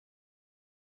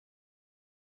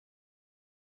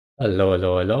Hello,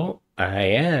 hello, hello. I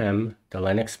am the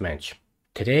Linux Mench.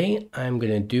 Today, I'm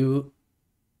going to do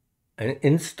an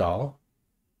install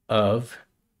of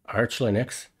Arch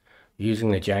Linux using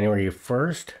the January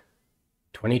 1st,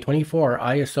 2024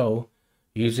 ISO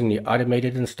using the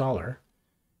automated installer.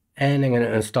 And I'm going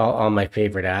to install all my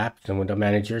favorite apps and window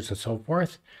managers and so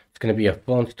forth. It's going to be a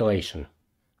full installation.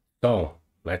 So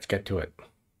let's get to it.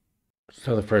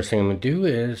 So the first thing I'm going to do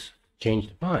is change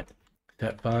the font.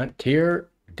 That font tier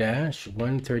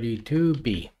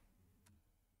 -132B.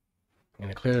 I'm going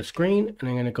to clear the screen and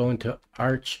I'm going to go into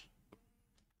Arch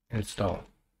install.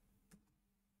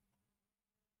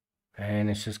 And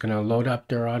it's just going to load up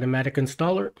their automatic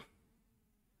installer.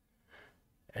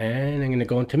 And I'm going to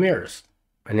go into mirrors.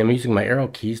 And I'm using my arrow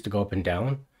keys to go up and down.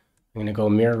 I'm going to go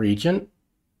mirror region.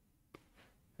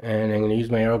 And I'm going to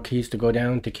use my arrow keys to go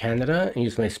down to Canada and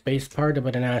use my space bar to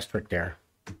put an asterisk there.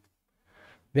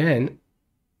 Then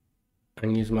I'm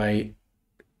going to use my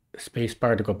space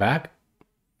bar to go back.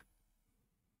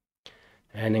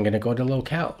 And I'm going to go to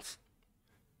locales.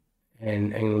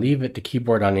 And I'm going to leave the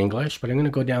keyboard on English, but I'm going to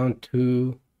go down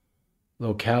to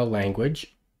locale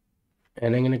language.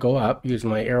 And I'm going to go up, use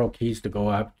my arrow keys to go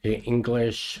up to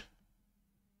English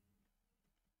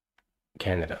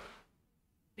Canada.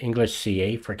 English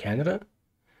CA for Canada.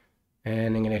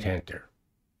 And I'm going to hit enter.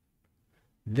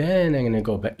 Then I'm going to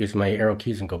go back, use my arrow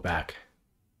keys and go back.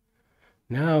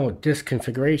 Now, disk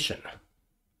configuration.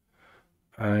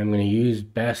 I'm going to use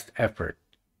best effort.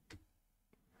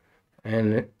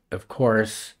 And of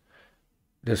course,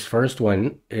 this first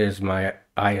one is my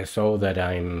ISO that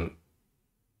I'm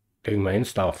doing my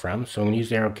install from. So I'm going to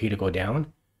use the arrow key to go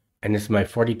down. And this is my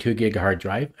 42 gig hard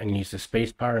drive. I'm going to use the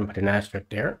space bar and put an asterisk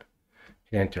there.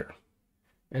 Hit enter.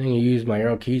 And I'm going to use my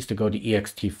arrow keys to go to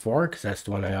ext4 because that's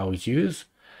the one I always use.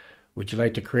 Would you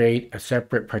like to create a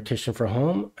separate partition for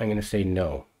home? I'm going to say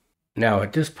no. Now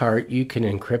at this part, you can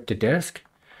encrypt a disk.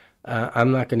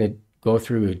 I'm not going to go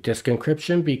through disk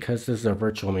encryption because this is a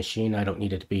virtual machine. I don't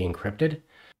need it to be encrypted.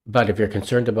 But if you're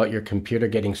concerned about your computer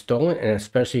getting stolen, and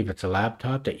especially if it's a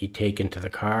laptop that you take into the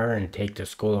car and take to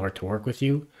school or to work with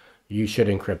you, you should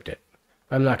encrypt it.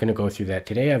 I'm not going to go through that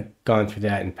today. I've gone through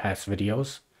that in past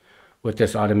videos with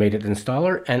this automated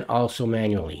installer and also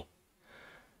manually.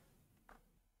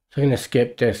 So I'm going to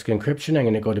skip disk encryption. I'm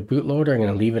going to go to bootloader. I'm going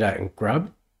to leave it at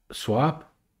grub. Swap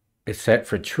is set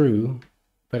for true,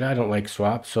 but I don't like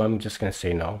swap, so I'm just going to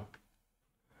say no.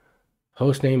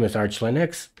 Host name is Arch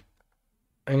Linux.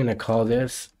 I'm going to call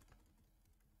this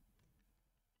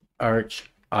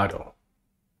Arch Auto.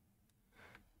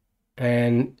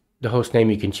 And the host name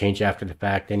you can change after the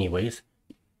fact anyways.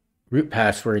 Root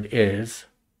password is,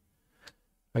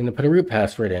 I'm going to put a root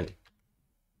password in.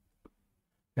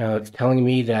 Now it's telling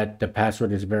me that the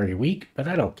password is very weak, but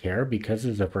I don't care because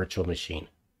it's a virtual machine.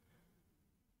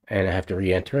 And I have to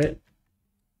re-enter it.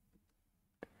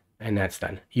 And that's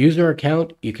done. User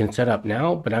account you can set up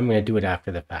now, but I'm going to do it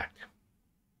after the fact.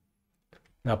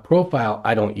 Now profile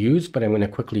I don't use, but I'm going to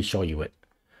quickly show you it.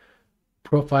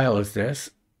 Profile is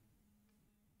this.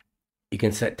 You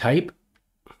can set type.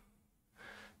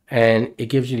 And it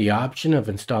gives you the option of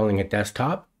installing a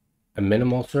desktop, a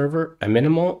minimal server, a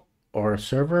minimal or a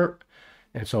server,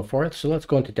 and so forth. So let's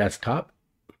go into desktop.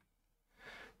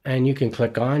 And you can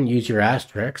click on, use your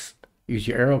asterisks, use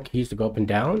your arrow keys to go up and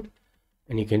down.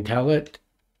 And you can tell it,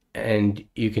 and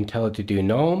you can tell it to do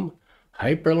GNOME,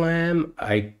 Hyperlam,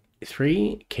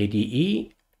 i3,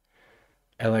 KDE,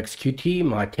 LXQT,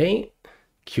 Mate,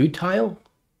 Qtile,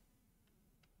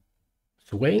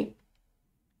 Sway,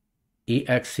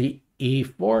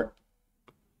 EXE4,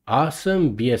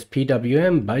 Awesome,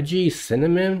 BSPWM, Budgie,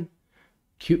 Cinnamon,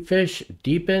 Cutefish,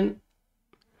 Deepin,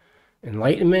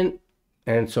 Enlightenment,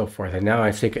 and so forth. And now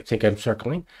I think I'm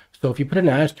circling. So if you put an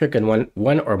asterisk in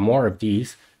one or more of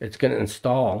these, it's going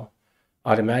to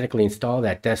automatically install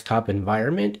that desktop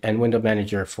environment and window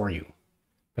manager for you.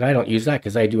 But I don't use that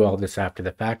because I do all this after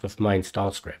the fact with my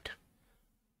install script.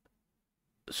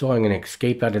 So I'm going to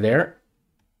escape out of there.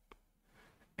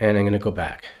 And I'm going to go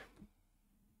back.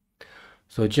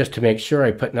 So just to make sure I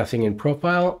put nothing in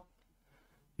profile,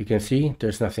 you can see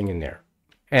there's nothing in there.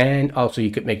 And also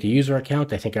you could make the user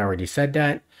account. I think I already said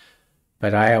that,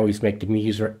 but I always make the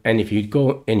user. And if you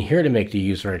go in here to make the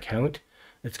user account,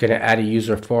 it's going to add a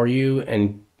user for you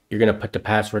and you're going to put the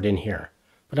password in here.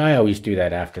 But I always do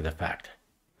that after the fact.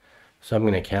 So I'm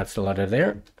going to cancel out of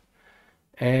there.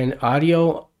 And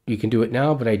audio, you can do it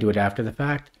now, but I do it after the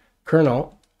fact.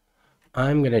 Kernel,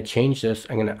 I'm going to change this.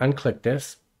 I'm going to unclick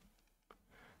this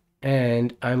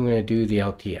and I'm going to do the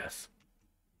LTS.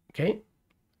 Okay.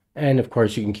 And of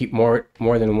course you can keep more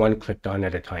than one clicked on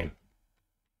at a time.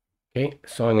 Okay,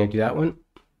 so I'm going to do that one.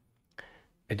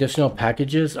 Additional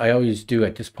packages, I always do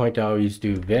at this point, I always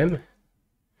do vim,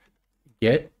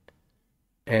 git,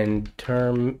 and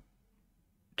terminus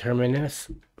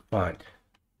font.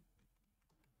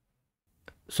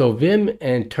 So vim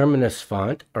and terminus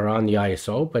font are on the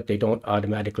ISO, but they don't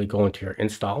automatically go into your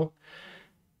install.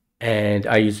 And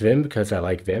I use vim because I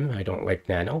like vim. I don't like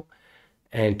nano.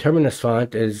 And terminus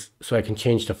font is so I can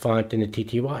change the font in the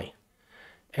TTY.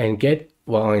 And git,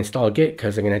 well, I install git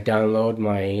because I'm going to download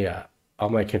my all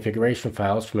my configuration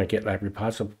files from my GitLab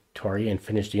repository and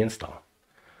finish the install.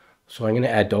 So I'm going to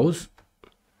add those,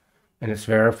 and it's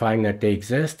verifying that they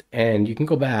exist. And you can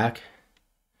go back,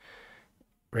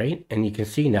 right? And you can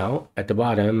see now at the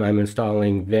bottom, I'm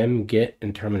installing vim, git,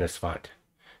 and terminus font.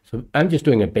 So I'm just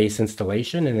doing a base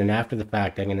installation, and then after the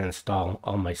fact, I'm going to install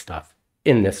all my stuff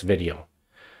in this video.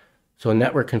 So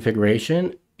network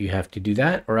configuration, you have to do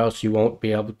that, or else you won't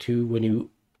be able to, when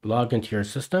you log into your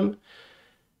system,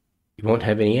 you won't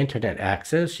have any internet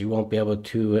access. You won't be able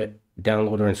to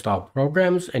download or install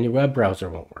programs, and your web browser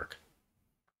won't work.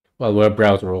 Well, the web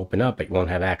browser will open up, but you won't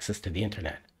have access to the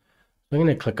internet. So I'm going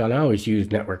to click on, I always use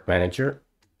Network Manager.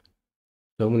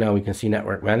 So now we can see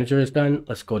Network Manager is done.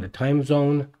 Let's go to time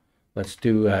zone. Let's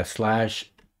do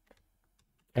 /Canada.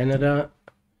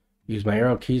 Use my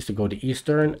arrow keys to go to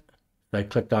Eastern. So I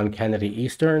clicked on Canada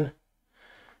Eastern.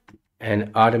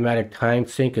 And automatic time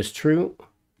sync is true.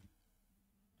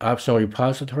 Optional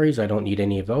repositories, I don't need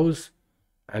any of those.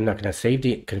 I'm not going to save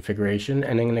the configuration,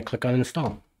 and I'm going to click on install.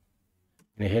 I'm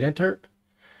going to hit enter.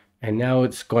 And now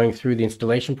it's going through the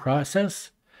installation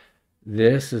process.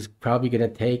 This is probably going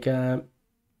to take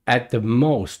at the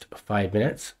most 5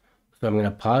 minutes. So I'm going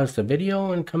to pause the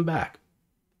video and come back.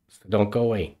 So don't go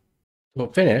away.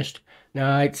 Well, finished.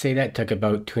 Now I'd say that took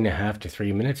about 2.5 to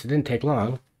 3 minutes. It didn't take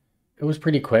long. It was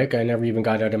pretty quick. I never even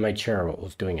got out of my chair while I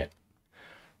was doing it.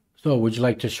 So would you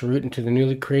like to root into the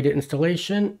newly created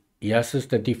installation? Yes is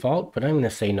the default, but I'm going to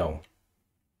say no.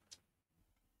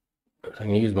 So I'm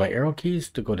going to use my arrow keys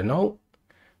to go to no.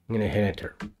 I'm going to hit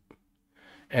enter.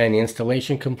 And the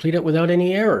installation completed without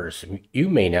any errors. You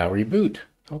may now reboot.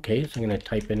 Okay, so I'm going to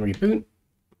type in reboot.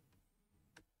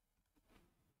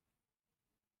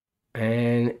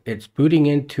 And it's booting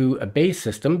into a base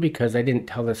system because I didn't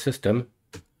tell the system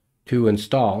to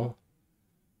install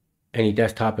any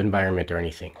desktop environment or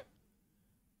anything.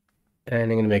 And I'm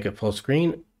going to make it full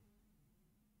screen.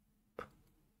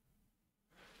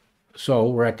 So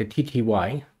we're at the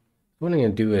TTY. What I'm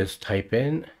going to do is type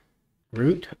in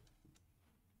root,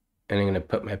 and I'm going to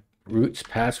put my root's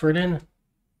password in,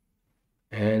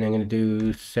 and I'm going to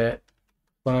do set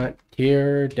font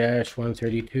tier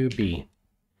 -132b,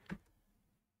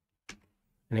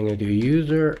 and I'm going to do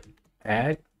user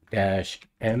add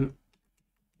 -m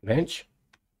Mench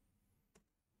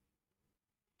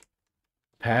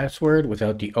password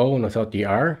without the O and without the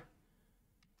R,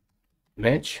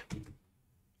 Mench.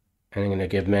 And I'm going to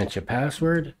give Mench a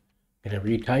password. I'm going to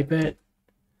retype it.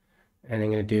 And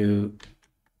I'm going to do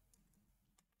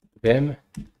vim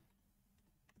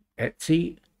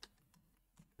etc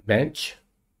Mench.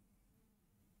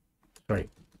 Sorry.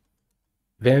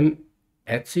 Vim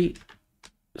etc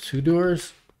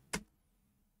sudoers.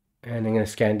 And I'm going to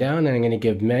scan down, and I'm going to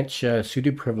give Mench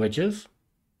sudo privileges.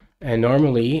 And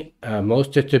normally,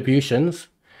 most distributions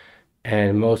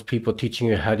and most people teaching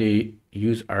you how to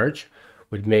use Arch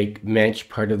would make Mench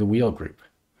part of the wheel group.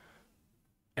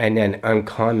 And then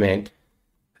uncomment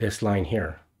this line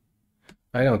here.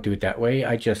 I don't do it that way.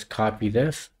 I just copy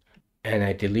this, and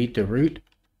I delete the root,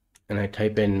 and I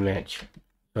type in Mench.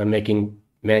 So I'm making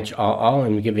Mench all,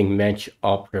 and I'm giving Mench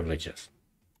all privileges.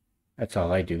 That's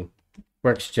all I do.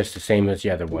 Works just the same as the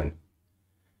other one.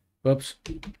 Whoops,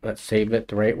 let's save it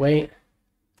the right way.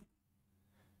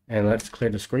 And let's clear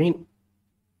the screen.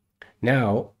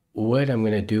 Now, what I'm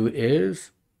going to do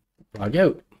is log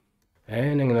out.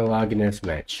 And I'm going to log in as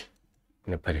Mench.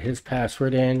 I'm going to put his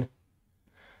password in.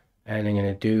 And I'm going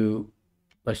to do,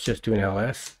 let's just do an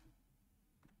ls-8.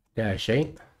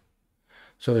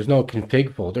 So there's no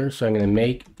config folder. So I'm going to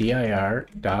make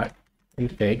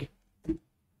dir.config.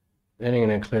 Then I'm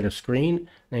going to clear the screen.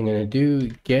 And I'm going to do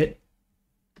git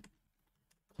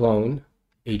clone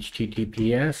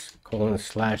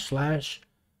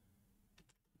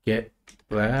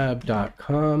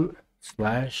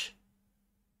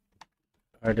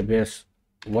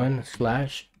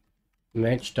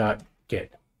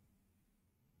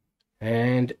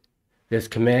And this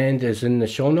command is in the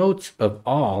show notes of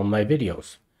all my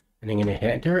videos. And I'm going to hit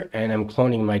enter, and I'm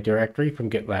cloning my directory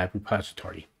from GitLab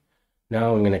repository.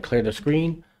 Now I'm going to clear the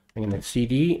screen. I'm going to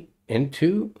cd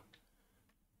into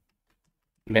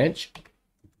Mench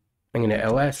I'm going to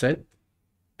ls it.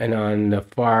 And on the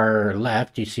far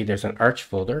left, you see there's an Arch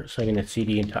folder. So I'm going to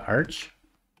cd into Arch.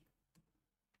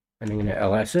 And I'm going to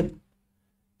ls it.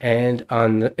 And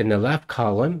in the left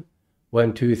column,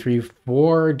 1, 2, 3,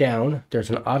 4 down, there's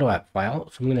an AutoApp file.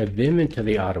 So I'm going to vim into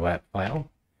the AutoApp file.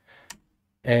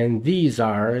 And these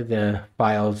are the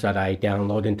files that I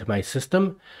download into my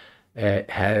system. It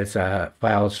has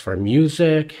files for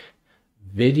music,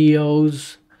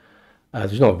 videos.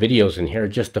 There's no videos in here,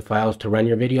 just the files to run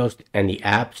your videos and the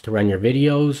apps to run your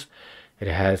videos. It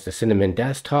has the Cinnamon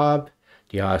desktop,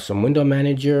 the Awesome window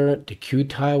manager, the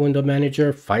Qtile window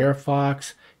manager,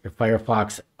 Firefox, your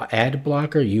Firefox ad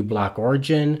blocker, uBlock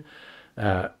Origin,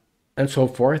 and so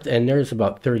forth. And there's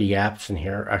about 30 apps in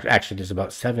here. Actually, there's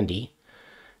about 70.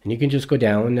 And you can just go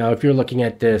down. Now, if you're looking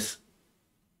at this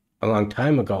a long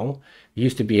time ago, it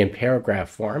used to be in paragraph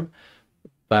form,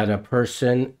 but a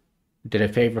person did a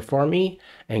favor for me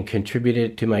and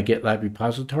contributed to my GitLab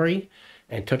repository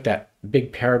and took that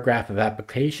big paragraph of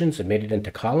applications and made it into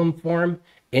column form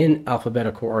in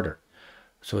alphabetical order.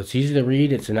 So it's easy to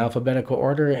read, it's in alphabetical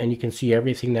order, and you can see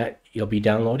everything that you'll be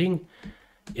downloading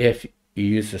if you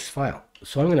use this file.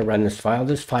 So I'm going to run this file.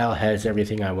 This file has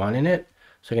everything I want in it.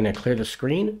 So I'm going to clear the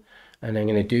screen, and I'm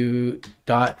going to do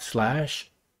 /auto.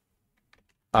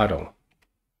 I'm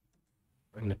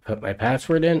going to put my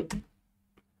password in.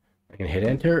 I'm going to hit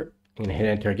enter. I'm going to hit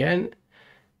enter again,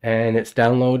 and it's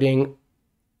downloading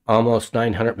almost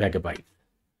 900 megabytes.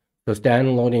 So it's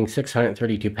downloading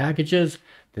 632 packages.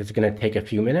 This is going to take a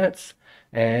few minutes,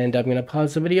 and I'm going to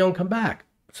pause the video and come back.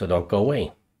 So don't go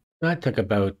away. That took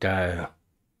about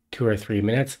 2 or 3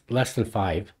 minutes, less than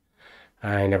 5.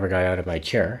 I never got out of my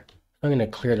chair. I'm going to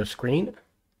clear the screen,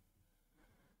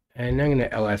 and I'm going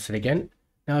to ls it again.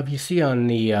 Now, if you see on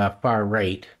the far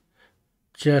right,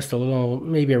 just a little,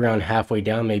 maybe around halfway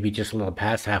down, maybe just a little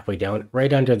past halfway down,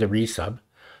 right under the resub,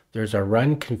 there's a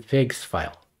run configs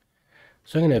file.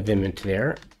 So I'm going to vim into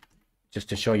there just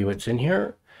to show you what's in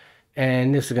here.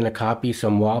 And this is going to copy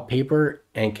some wallpaper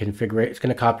and configure. It's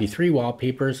going to copy 3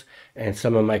 wallpapers and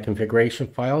some of my configuration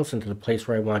files into the place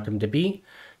where I want them to be.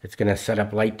 It's going to set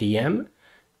up LightDM,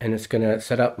 and it's going to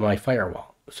set up my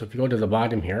firewall. So if you go to the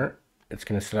bottom here, it's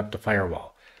going to set up the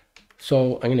firewall.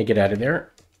 So I'm going to get out of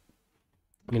there.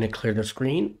 I'm going to clear the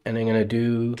screen, and I'm going to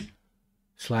do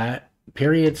 /run.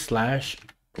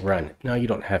 Now you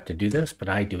don't have to do this, but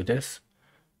I do this,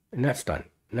 and that's done.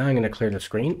 Now I'm going to clear the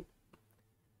screen,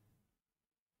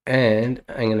 and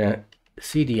I'm going to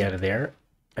cd out of there.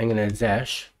 I'm going to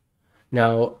zesh.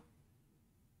 Now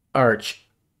Arch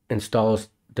installs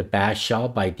the bash shell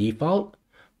by default,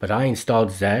 but I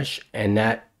installed zesh, and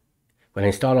that when I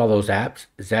installed all those apps,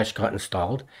 zesh got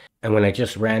installed. And when I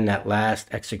just ran that last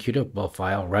executable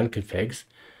file, run configs,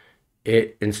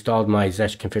 it installed my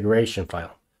zesh configuration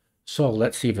file. So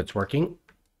let's see if it's working.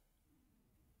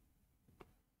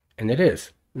 And it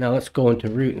is. Now let's go into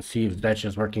root and see if zesh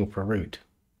is working for root.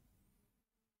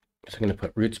 So I'm going to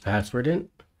put root's password in,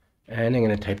 and I'm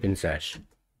going to type in zesh.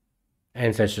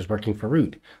 And zesh is working for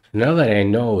root. So now that I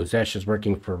know zesh is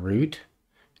working for root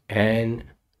and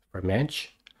for Mench,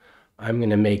 I'm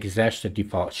going to make zesh the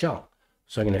default shell.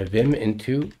 So I'm going to vim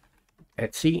into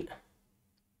etc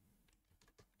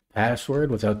password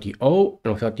without the O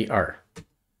and without the R.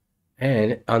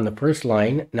 And on the first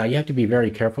line, now you have to be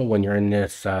very careful when you're in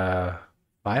this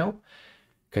file,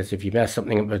 because if you mess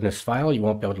something up in this file, you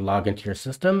won't be able to log into your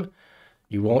system.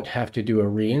 You won't have to do a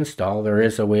reinstall. There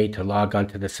is a way to log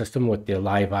onto the system with the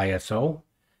live ISO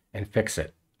and fix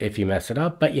it if you mess it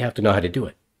up, but you have to know how to do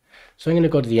it. So I'm going to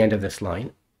go to the end of this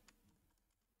line,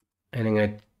 and I'm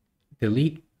going to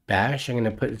delete bash. I'm going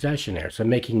to put zesh in there. So I'm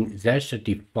making zesh the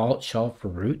default shell for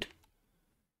root.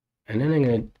 And then I'm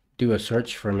going to do a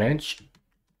search for Mench.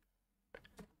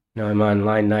 Now I'm on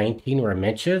line 19 where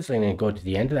Mench is. I'm going to go to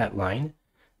the end of that line,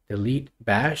 delete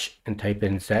bash, and type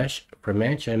in zesh for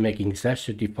Mench. I'm making zesh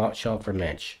the default shell for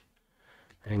Mench.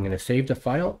 I'm going to save the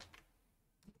file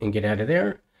and get out of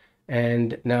there.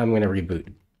 And now I'm going to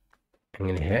reboot. I'm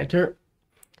going to hit enter,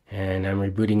 and I'm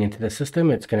rebooting into the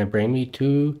system. It's going to bring me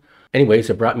to, anyways,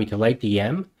 it brought me to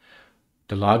LightDM,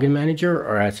 the login manager,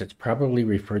 or as it's probably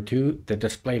referred to, the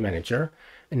display manager.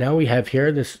 And now we have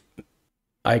here this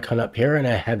icon up here, and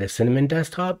I have the Cinnamon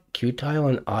desktop, Qtile,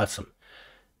 and Awesome.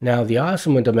 Now the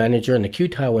Awesome window manager and the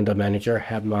Qtile window manager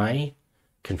have my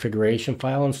configuration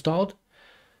file installed.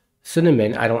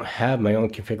 Cinnamon, I don't have my own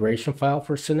configuration file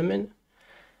for Cinnamon.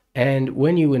 And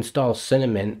when you install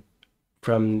Cinnamon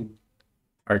from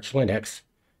Arch Linux,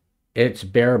 it's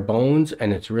bare bones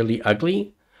and it's really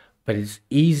ugly, but it's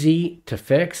easy to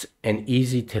fix and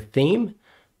easy to theme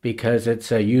because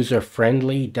it's a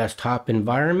user-friendly desktop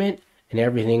environment and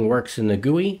everything works in the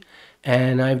GUI.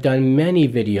 And I've done many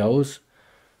videos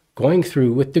going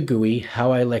through with the GUI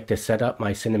how I like to set up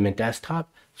my Cinnamon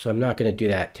desktop, so I'm not going to do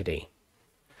that today.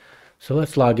 So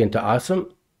let's log into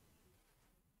Awesome.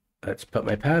 Let's put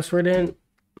my password in.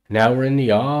 Now we're in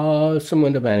the Awesome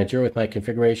Window Manager with my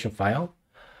configuration file.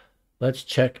 Let's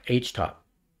check HTOP.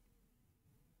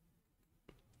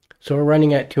 So we're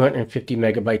running at 250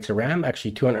 megabytes of RAM,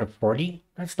 actually 240.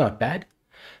 That's not bad.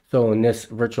 So in this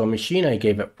virtual machine, I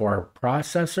gave it 4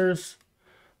 processors,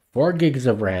 4 gigs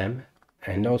of RAM,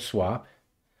 and no swap.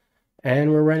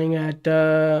 And we're running at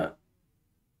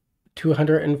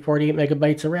 248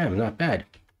 megabytes of RAM, not bad.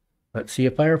 Let's see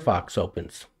if Firefox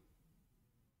opens.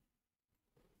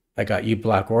 I got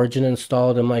uBlock Origin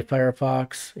installed in my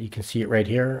Firefox. You can see it right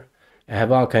here. I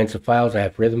have all kinds of files. I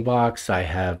have Rhythmbox, I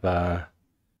have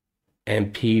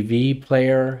MPV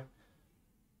player,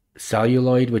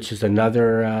 Celluloid, which is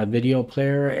another video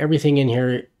player. Everything in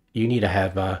here you need to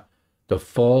have. The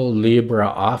full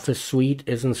LibreOffice suite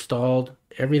is installed.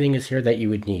 Everything is here that you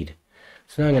would need.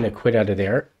 So now I'm going to quit out of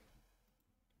there.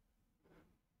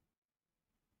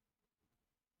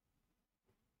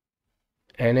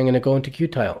 And I'm going to go into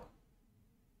Qtile.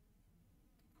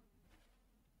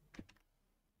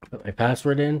 Put my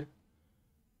password in.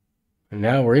 And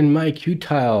now we're in my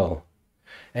Qtile.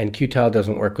 And Qtile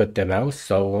doesn't work with the mouse,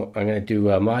 so I'm going to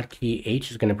do mod key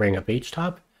H is going to bring up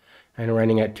HTOP. And we're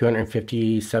running at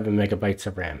 257 megabytes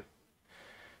of RAM.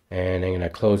 And I'm going to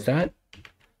close that.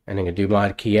 And I'm going to do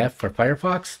mod key F for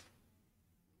Firefox.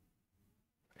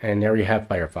 And there you have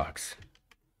Firefox.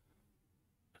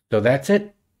 So that's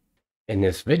it. In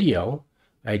this video,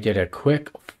 I did a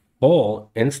quick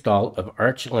full install of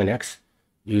Arch Linux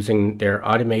using their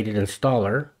automated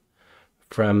installer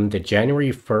from the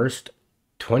January 1st,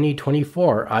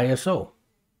 2024 ISO.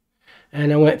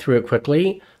 And I went through it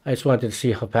quickly. I just wanted to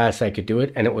see how fast I could do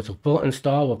it. And it was a full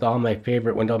install with all my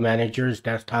favorite window managers,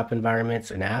 desktop environments,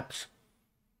 and apps.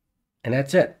 And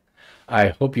that's it. I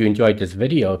hope you enjoyed this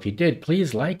video. If you did,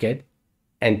 please like it.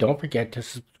 And don't forget to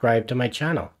subscribe to my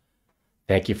channel.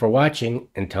 Thank you for watching.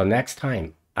 Until next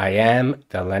time, I am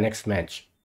the Linux Mench.